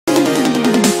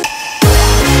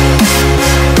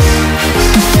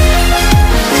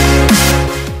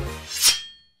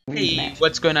Hey,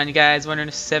 what's going on, you guys?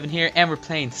 Wonder7 here, and we're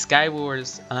playing Sky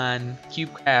Wars on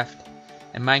CubeCraft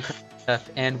and Minecraft stuff.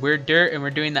 And we're Dirt, and we're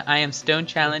doing the I Am Stone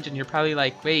challenge. And you're probably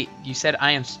like, wait, you said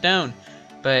I Am Stone,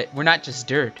 but we're not just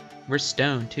Dirt. We're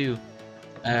Stone too.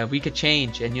 We could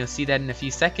change, and you'll see that in a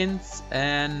few seconds.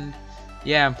 And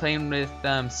yeah, I'm playing with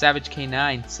Savage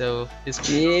K9. So this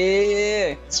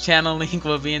channel link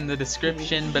will be in the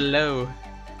description below.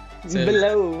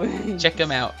 So check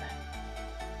them out.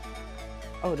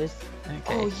 Oh, this. Okay.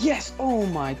 Oh yes! Oh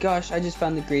my gosh! I just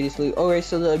found the greatest loot. Alright,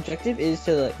 so the objective is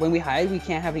to when we hide, we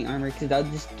can't have any armor because that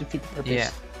would just defeat the purpose.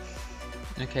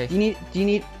 Yeah. Okay. Do you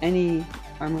need any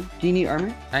armor? Do you need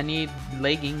armor? I need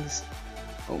leggings.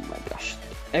 Oh my gosh!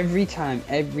 Every time.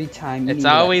 It's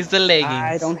always the leggings.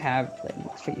 I don't have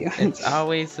leggings for you. It's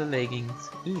always the leggings.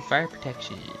 Ooh, fire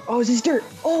protection. Oh, is this dirt?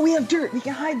 Oh, we have dirt. We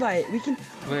can hide by it. We can.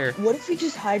 Where? What if we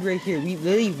just hide right here? We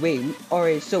literally wait.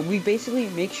 Alright, so we basically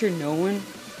make sure no one.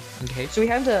 Okay. So we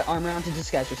have the armor on to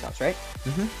disguise ourselves, right?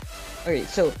 Okay,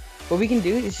 so what we can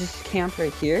do is just camp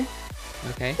right here.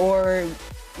 Okay. Or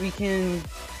we can.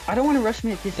 I don't want to rush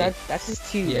mid because that's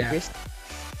just too risky.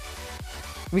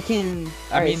 We can.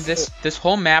 I mean, this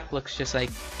whole map looks just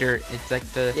like dirt. It's like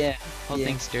the whole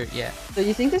thing's dirt. Yeah. So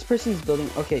you think this person's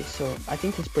building? Okay, so I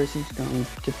think this person's going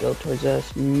to build towards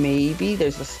us. Maybe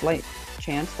there's a slight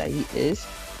chance that he is.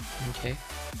 Okay.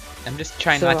 I'm just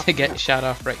trying not to get shot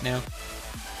off right now.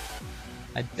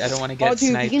 I don't want to get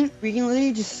sniped. We can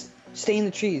literally just stay in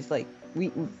the trees. Like we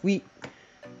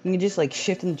can just like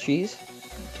shift in the trees.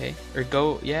 Okay. Or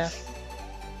go. Yeah.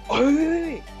 Oh,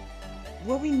 wait.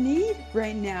 What we need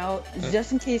right now is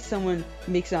just in case someone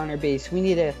makes it on our base, we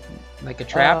need a a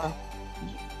trap.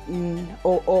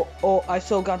 Oh! I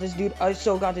so got this dude. Oh,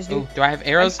 do I have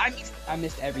arrows? I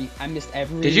missed every.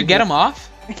 Did you get him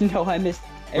off? No, I missed.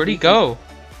 Where'd he go?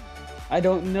 I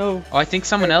don't know. Oh, I think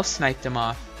someone else sniped him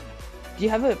off. Do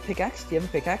you have a pickaxe?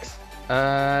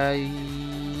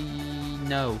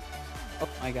 No. Oh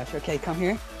my gosh. Okay, come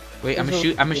here. Wait, I'm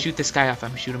gonna shoot this guy off.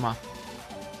 I'm gonna shoot him off.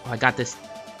 Oh, I got this.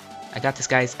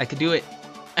 Guys. I can do it.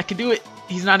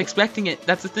 He's not expecting it.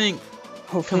 That's the thing.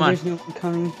 Hopefully come on. There's no one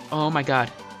coming. Oh my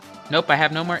god. Nope, I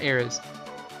have no more arrows.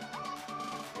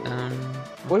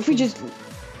 What if we just,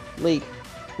 like,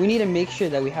 we need to make sure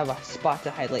that we have a spot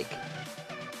to hide, like.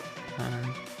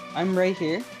 I'm right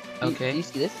here. Okay. Do you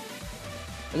see this?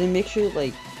 And then make sure,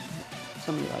 like,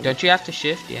 somebody. Don't you have to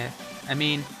shift? Yeah. I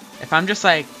mean, if I'm just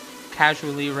like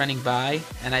casually running by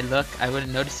and I look, I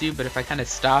wouldn't notice you. But if I kind of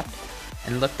stopped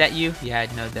and looked at you, yeah,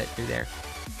 I'd know that you're there.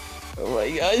 Oh my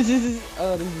gosh, this is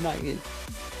not good.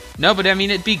 No, but I mean,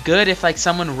 it'd be good if like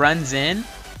someone runs in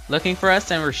looking for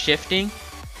us and we're shifting,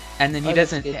 and then he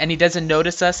doesn't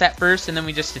notice us at first, and then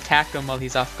we just attack him while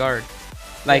he's off guard.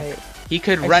 Like he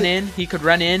could run in,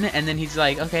 and then he's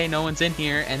like, okay, no one's in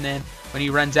here, and then when he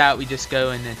runs out, we just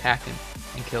go and attack him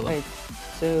and kill him. Right.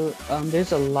 So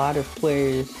there's a lot of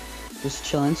players just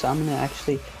chilling, so I'm gonna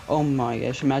actually. Oh my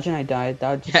gosh! Imagine I died.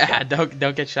 That would just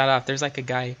don't get shot off. There's like a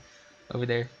guy over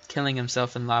there killing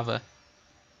himself in lava.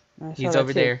 He's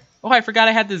over there. Oh, I forgot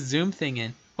I had the zoom thing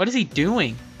in. What is he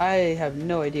doing? I have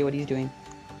no idea what he's doing.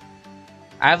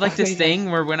 I have like this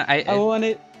thing where when I want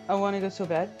to go so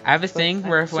bad. I have a thing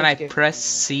where when I press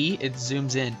C, it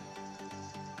zooms in.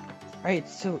 Right.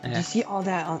 So do you see all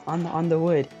that on the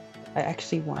wood? I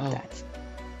actually want that.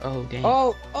 Oh dang.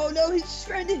 Oh no, his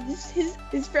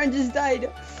friend just died.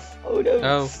 Oh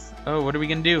no. Oh, what are we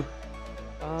gonna do?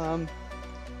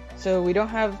 So we don't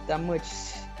have that much.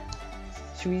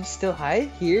 Should we still hide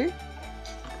here?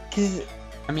 Cause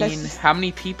I mean, how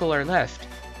many people are left?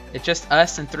 It's just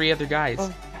us and 3 other guys.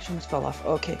 Oh, gosh, almost fell off.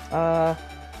 Okay.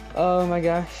 Oh my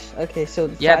gosh. Okay, so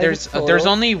yeah, there's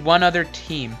only one other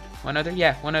team. One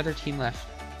other team left.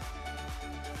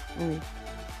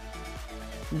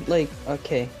 Like,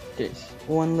 okay, there's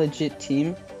one legit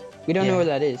team. We don't know where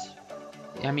that is.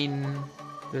 I mean,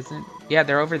 yeah,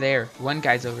 they're over there. One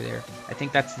guy's over there. I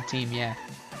think that's the team. Yeah.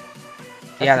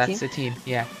 That's the team.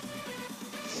 Yeah.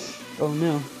 Oh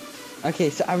no.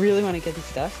 Okay, so I really want to get this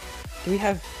stuff. Do we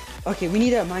have? Okay, we need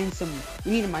to mine some.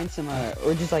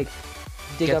 Or just like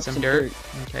dig up some dirt.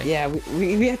 Okay. Yeah,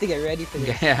 we have to get ready for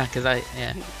this. Yeah, cause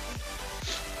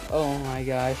Oh my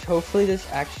gosh! Hopefully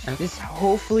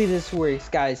this works,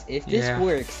 guys. If this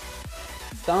works,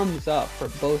 thumbs up for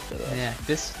both of us. Yeah.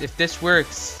 If this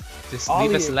works, just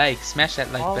leave us a like. Smash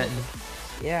that like button.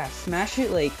 Yeah, smash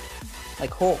it like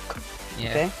Hulk.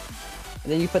 Yeah. Okay.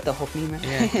 And then you put the Hulk meme.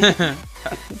 Yeah.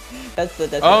 that's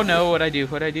oh no! What I do?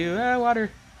 Ah, water.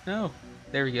 No.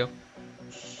 There we go.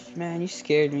 Man, you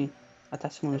scared me. I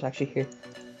thought someone was actually here.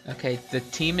 Okay, the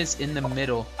team is in the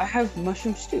middle. I have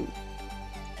mushroom stew.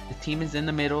 The team is in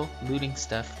the middle, looting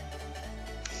stuff.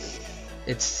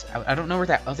 I don't know where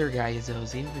that other guy is though.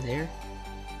 Is he over there?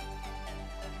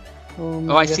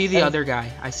 Oh, I see the other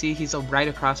guy. I see he's right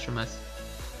across from us.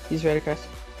 He's right across.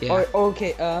 Yeah. Oh,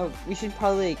 okay. We should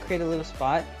probably create a little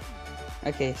spot.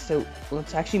 Okay, so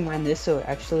let's actually mine this so it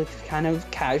actually looks kind of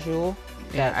casual.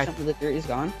 Yeah, some of the dirt is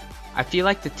gone. I feel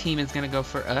like the team is gonna go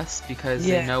for us because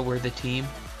they know we're the team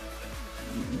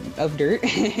of dirt.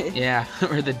 Yeah,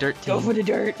 we're the dirt team. Go for the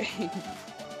dirt.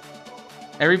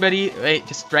 Everybody, wait,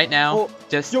 just right now,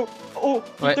 just.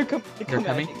 What? They're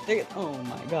coming. Oh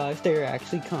my gosh, they're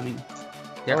actually coming.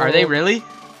 Are they really?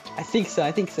 I think so.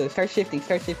 I think so. Start shifting.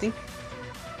 Start shifting.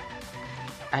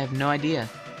 I have no idea.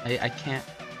 I can't.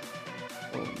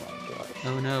 Oh my gosh.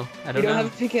 Oh no, I don't know. We don't have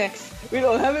a pickaxe. We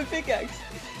don't have a pickaxe.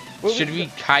 Should we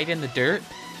hide in the dirt?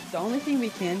 The only thing we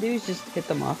can do is just hit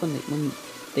them off when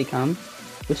they come,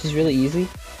 which is really easy.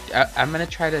 I'm gonna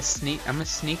try to sneak. I'm gonna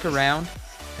sneak around.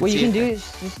 What you can do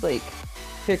is just like,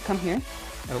 here, come here.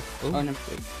 Oh no.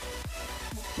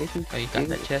 Wait, Oh, you got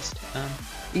that chest.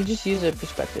 You just use a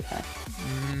perspective hack.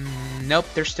 Nope,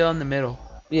 they're still in the middle.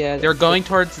 Yeah. They're going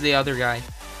towards the other guy.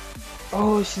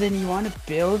 Oh, so then you want to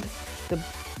build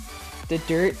the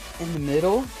dirt in the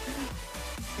middle?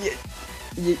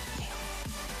 Yeah.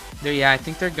 Yeah, I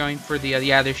think they're going for the other.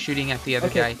 Yeah, they're shooting at the other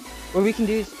guy. What we can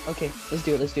do is,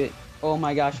 let's do it. Oh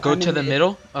my gosh. Go to the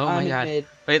middle? Oh my god.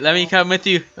 Wait, let me come with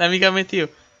you.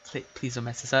 Please don't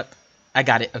mess this up. I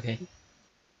got it. Okay.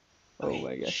 Oh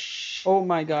my gosh. Oh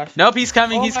my gosh. Nope, he's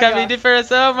coming. He's coming to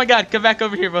first. Oh my god. Come back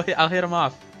over here. I'll hit him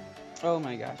off. Oh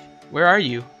my gosh. Where are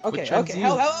you? Okay. Help.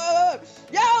 Yo,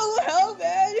 help,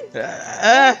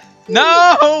 man.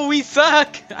 No, we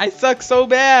suck. I suck so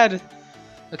bad.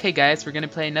 Okay, guys, we're gonna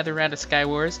play another round of Sky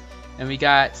Wars, and we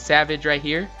got Savage right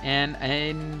here,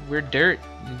 and we're dirt.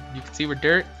 You can see we're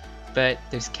dirt, but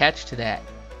there's a catch to that.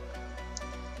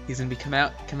 He's gonna be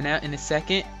coming out in a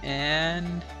second,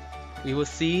 and we will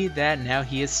see that now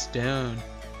he is stone.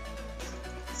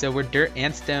 So we're dirt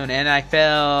and stone, and I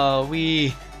fell.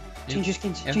 Change your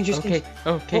skin. Change your skin.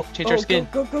 Okay. Change our skin.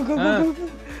 Go.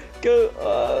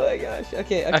 Oh my gosh.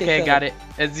 Okay. Okay, so, I got it.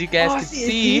 As you guys can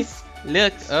see,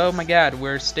 look. Oh my god,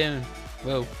 we're stone.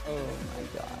 Whoa.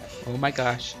 Oh my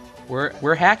gosh.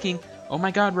 We're hacking. Oh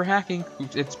my god, we're hacking.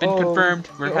 It's been confirmed.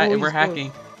 We're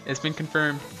hacking. It's been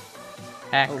confirmed.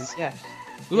 Hacks. Oh, yeah.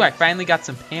 Ooh, I finally got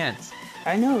some pants.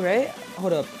 I know, right?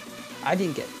 Hold up. I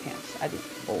didn't get pants.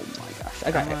 Oh my gosh.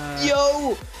 I got it.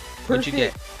 Yo! Perfect. What'd you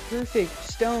get? Perfect.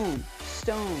 Stone.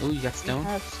 Ooh, you got stone?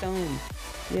 I have stone.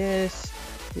 Yes.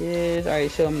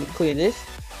 Alright, so I'm gonna clear this.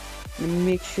 Let me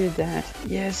make sure that.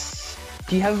 Yes.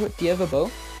 Do you have a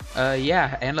bow?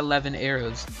 Yeah, and 11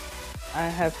 arrows. I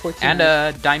have 14. And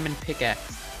a diamond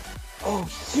pickaxe. Oh,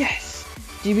 yes!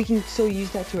 Dude, we can still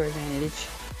use that to our advantage.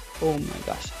 Oh my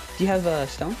gosh. Do you have a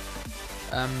stone?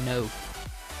 No.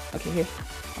 Okay, here.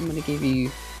 I'm gonna give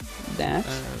you that.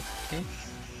 Okay.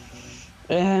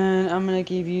 And I'm gonna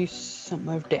give you some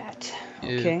of that.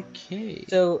 Okay.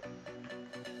 So,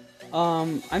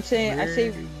 I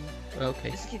say.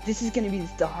 Okay. This is gonna be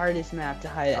the hardest map to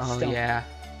hide at stone. Oh yeah.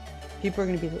 People are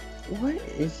gonna be like, "What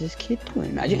is this kid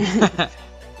doing?" Imagine.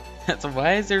 So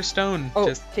why is there stone?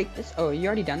 Oh, take this. Oh, you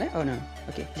already done that? Oh no.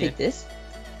 Okay, take this.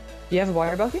 Do you have a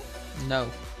water bucket? No.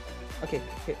 Okay.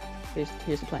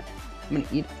 Here's the plan. I'm gonna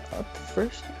eat up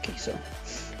first. Okay, so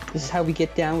this is how we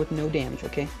get down with no damage.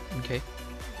 Okay. Okay.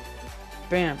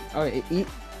 Bam. All right, eat,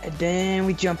 and then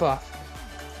we jump off,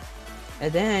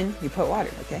 and then you put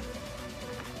water. Okay.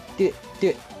 Do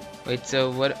it. Wait,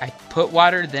 so what? I put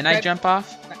water, then I jump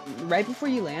off? Right before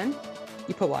you land,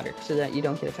 you put water so that you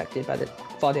don't get affected by the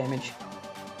fall damage.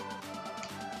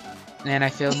 Man, I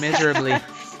failed miserably.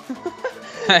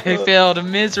 I failed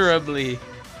miserably.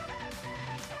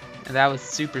 And that was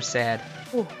super sad.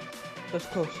 Oh, that's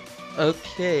close.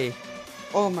 Okay.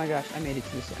 Oh my gosh, I made it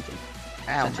to the center.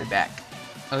 Ow, my back.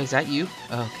 Oh, is that you?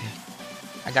 Oh, okay.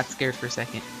 I got scared for a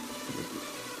second.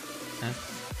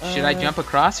 Should I jump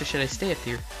across or should I stay up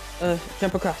here?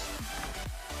 Jump across.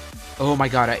 Oh my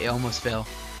god, I almost fell.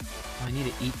 Oh, I need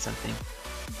to eat something.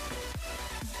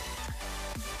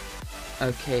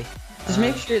 Okay. Just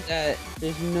make sure that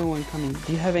there's no one coming.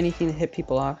 Do you have anything to hit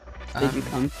people off? Did you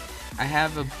come? I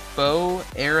have a bow,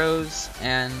 arrows,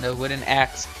 and a wooden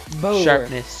axe. Bow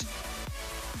sharpness.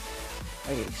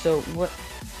 Okay, so what?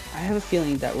 I have a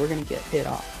feeling that we're gonna get hit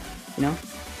off. You know?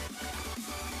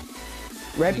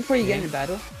 Right before you get into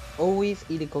battle, always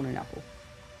eat a golden apple.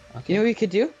 Okay. You know what you could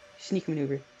do? Sneak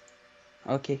maneuver.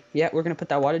 Okay, yeah, we're gonna put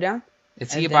that water down.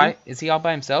 Is he all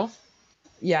by himself?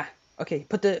 Yeah. Okay,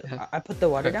 I put the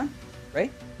water down,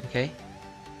 right? Okay.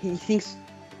 He thinks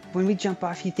when we jump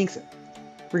off, he thinks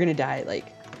we're gonna die, like,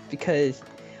 because...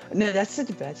 No, that's such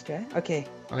a bad strat. Okay.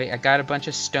 Oh, wait, I got a bunch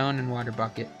of stone and water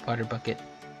bucket.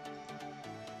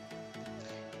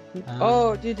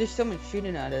 Oh, dude, there's someone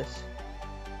shooting at us.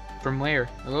 From where?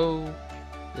 Oh,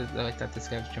 I thought this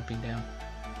guy was jumping down.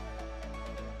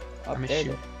 Up I'm gonna there.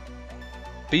 shoot.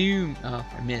 Boom! Oh,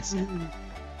 I missed. Mhm.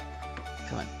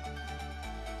 Come on.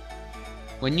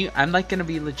 I'm like gonna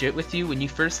be legit with you. When you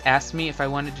first asked me if I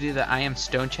wanted to do the I am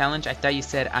stone challenge, I thought you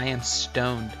said I am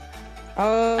stoned.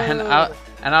 Oh.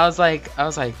 And I was like,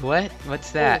 what?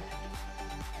 What's that?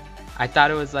 I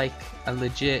thought it was like a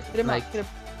legit, Hit him like, up, hit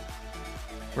him.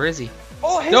 where is he?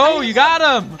 Oh, hey, No, you got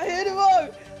him! I hit him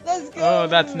up! Let's go! Oh,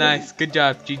 that's nice. Good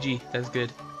job, GG. That's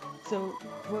good. So,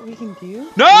 what we can do...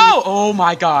 No! Oh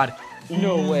my god.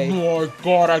 No way. Oh my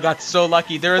god, I got so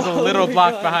lucky. There was a Oh little my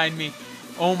block God. behind me.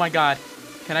 Oh my god.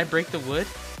 Can I break the wood?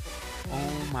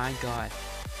 Oh my god.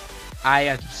 I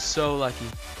am so lucky.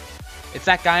 It's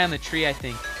that guy on the tree, I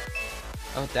think.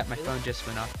 Oh, my phone just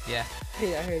went off. Yeah.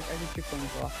 Hey, I heard your phone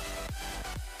go off.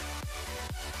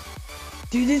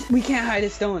 Dude, we can't hide a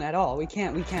stone at all. We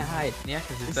can't hide. Yeah,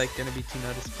 because it's like gonna be too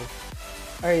noticeable.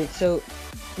 Alright, so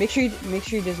make sure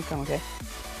he doesn't come, okay?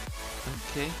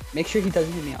 Okay. Make sure he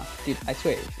doesn't hit me off. Dude, I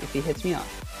swear, if he hits me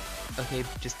off. Okay,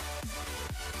 just...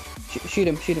 Shoot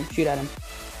at him.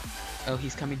 Oh,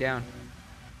 he's coming down.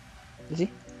 Is he?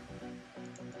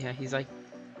 Yeah, he's like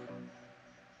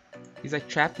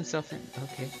trapped himself in...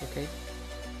 Okay.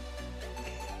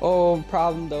 Oh,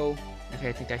 problem though. Okay,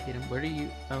 I think I hit him. Where are you?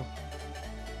 Oh.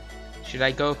 Should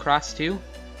I go across too?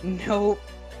 Nope.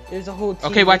 There's a whole team.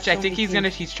 Okay, watch. I There's so think many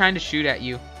he's trying to shoot at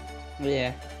you. teams.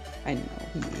 Yeah, I know.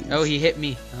 Oh, he hit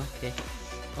me. Okay.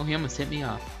 Oh, he almost hit me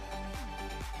off.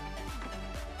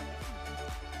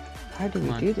 How do Come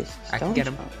we on. do this? I can Stone get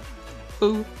him. shot.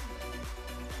 Ooh.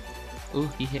 Ooh,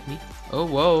 he hit me. Oh,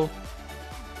 whoa.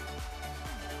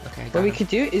 Okay, I got What we him. could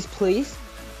do is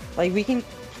we can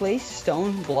place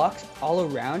stone blocks all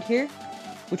around here,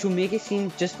 which will make it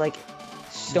seem just like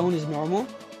stone is normal.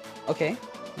 Okay.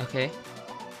 Okay.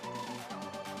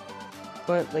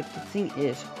 But like the thing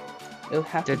is, it'll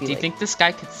have to Do be you like, think this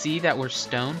guy could see that we're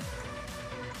stone?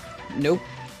 nope.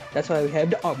 That's why we have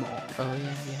the armor. Oh,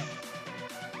 yeah.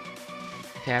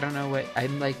 Okay, I don't know what...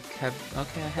 I'm like... Okay,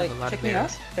 I have a lot of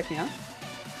arrows. Check me out.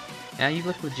 Yeah, you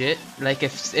look legit. Like,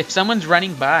 if someone's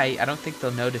running by, I don't think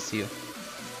they'll notice you.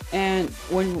 And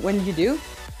when you do,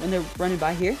 when they're running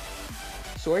by here,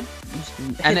 sword, you just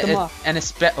hit them off.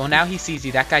 Oh, now he sees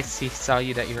you. That guy saw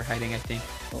you that you were hiding, I think.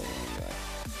 Oh my god.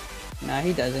 Nah,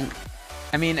 he doesn't.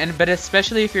 I mean, but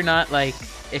especially if you're not like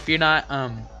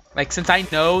since I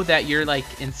know that you're like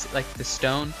in like the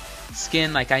stone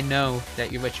skin, like I know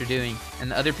that you're what you're doing,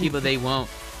 and the other people they won't,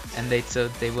 and so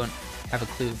they won't have a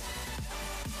clue.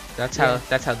 That's how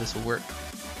this will work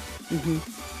to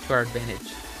our advantage.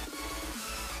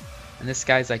 And this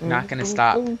guy's like not gonna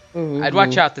stop. I'd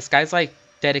watch out. This guy's like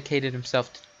dedicated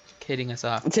himself to hitting us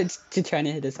off. To trying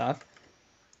to hit us off.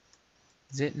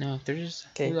 Is it? No. There's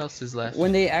who else is left?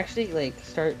 When they actually like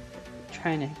start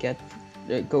trying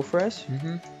to go for us,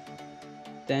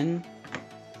 then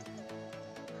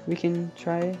we can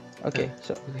try. Okay,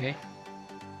 Okay.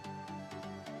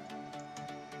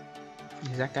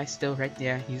 Is that guy still right?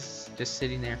 Yeah, he's just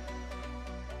sitting there.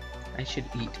 I should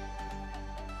eat.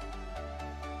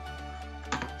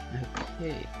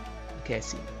 Okay, I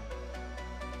see him.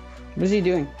 What is he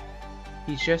doing?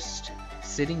 He's just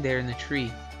sitting there in the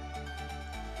tree.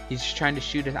 He's just trying to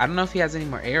shoot us. I don't know if he has any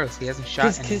more arrows. He hasn't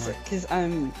shot anymore. Cause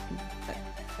I'm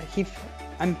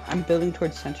building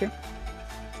towards center.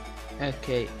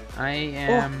 Okay, I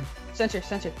am. Oh,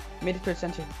 center. Made it towards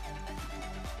center.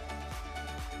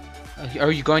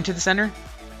 Are you going to the center?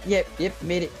 Yep,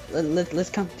 made it. Let's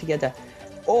come together.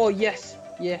 Oh yes.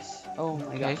 Oh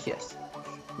my gosh, yes.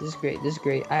 This is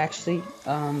great. I actually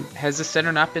Has the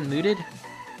center not been looted?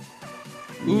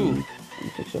 Ooh. I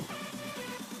don't think so.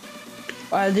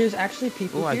 There's actually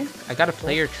people here. I got a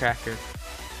player tracker.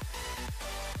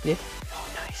 Yeah. Oh,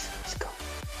 nice. Let's go.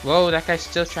 Whoa, that guy's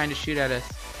still trying to shoot at us.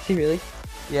 Is he really?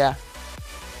 Yeah.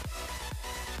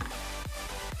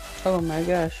 Oh my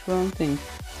gosh, wrong thing.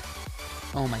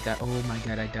 Oh my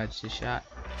god, I dodged his shot.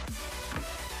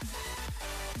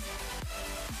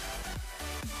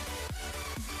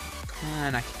 Come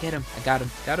on, I can get him. I got him.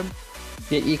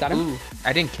 Yeah, you got him? Ooh,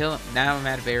 I didn't kill him. Now I'm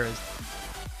out of arrows.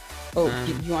 Oh,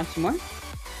 you want some more?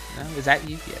 No, is that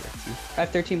you? Yeah, that's you. I have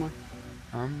 13 more.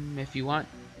 If you want.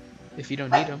 If you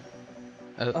don't need them.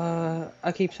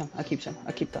 I'll keep some. I'll keep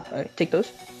that. Alright, take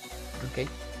those. Okay.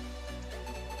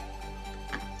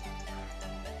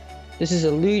 This is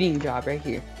a looting job right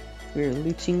here. We're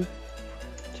looting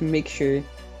to make sure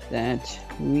that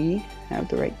we have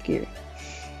the right gear.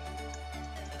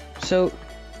 So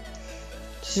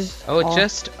this is Oh,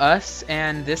 just us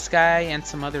and this guy and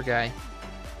some other guy.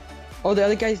 Oh, the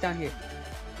other guy's down here.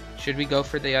 Should we go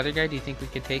for the other guy? Do you think we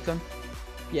could take him?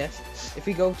 Yes. If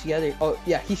we go together. Oh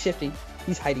yeah, he's shifting.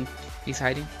 He's hiding. He's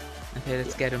hiding? Okay,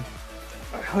 let's get him.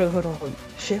 Hold on.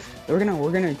 Shift. We're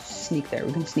gonna sneak there.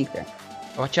 We're gonna sneak there.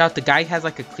 Watch out, the guy has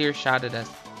like a clear shot at us.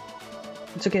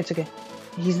 It's okay. It's okay.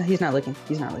 He's not looking.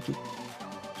 He's not looking.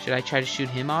 Should I try to shoot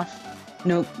him off?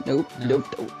 Nope. No.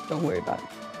 Don't worry about it.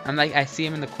 I'm like, I see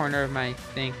him in the corner of my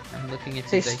thing. I'm looking at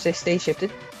his Stay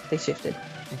shifted. Stay shifted.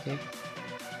 Okay.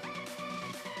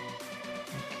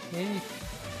 Okay.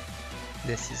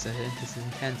 This is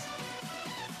intense.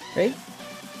 Right?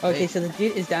 Okay, Wait. so the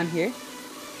dude is down here.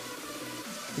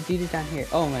 The dude is down here.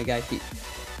 Oh my gosh.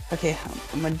 Okay,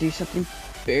 I'm gonna do something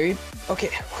very. Okay.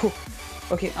 Whew.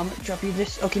 Okay, I'm gonna drop you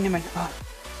this. Okay, never mind.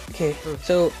 Okay,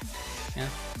 so Yeah.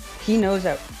 he knows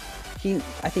that.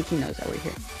 I think he knows that we're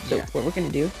here. So Yeah. what we're gonna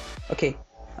do? Okay.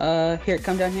 Here,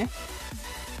 come down here.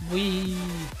 Wee.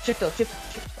 Shift.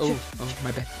 Oh,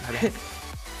 my bad.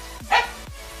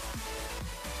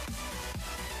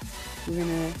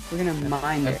 We're gonna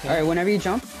mine there. Okay. All right. Whenever you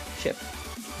jump, shift.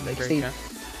 Like Break see. jump.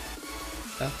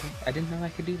 Okay, I didn't know I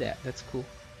could do that. That's cool.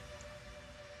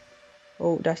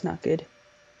 Oh, that's not good.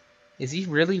 Is he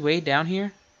really way down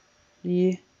here?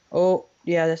 Yeah. Oh,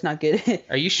 yeah, that's not good.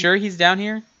 Are you sure he's down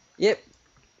here? Yep.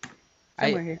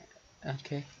 Somewhere here.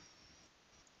 Okay.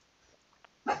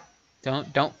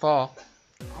 Don't fall.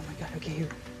 Oh my god. Okay,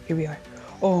 here we are.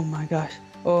 Oh my gosh.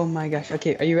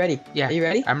 Okay, are you ready? Yeah. Are you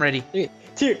ready? I'm ready. 3,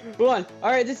 2, 1. All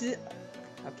right, this is.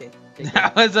 Okay.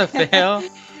 That was a fail.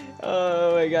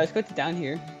 Oh my gosh, what's down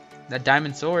here? That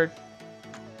diamond sword.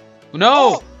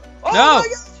 No! Oh No! my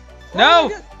gosh! Oh No! my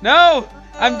gosh! No!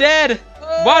 I'm dead!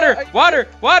 Are you-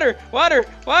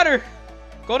 Water!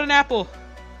 Golden apple.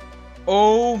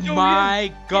 Oh Yo,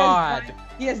 my god.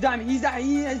 He has diamond. He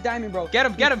has diamond, bro. Get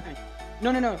him!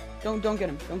 No. Don't get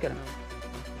him. Don't get him.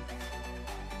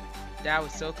 That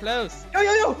was so close.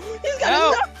 Yo. He's got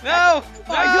it. No!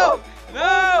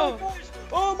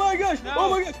 Oh my gosh. No.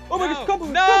 Oh my gosh. Come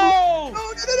on. No! No.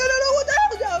 What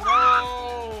the hell?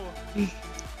 No!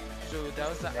 So that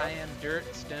was the I Am Dirt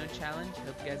Stone Challenge.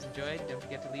 Hope you guys enjoyed. Don't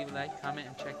forget to leave a like, comment,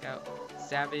 and check out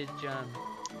Savage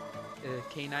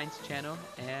K9's channel.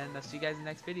 And I'll see you guys in the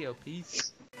next video.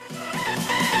 Peace.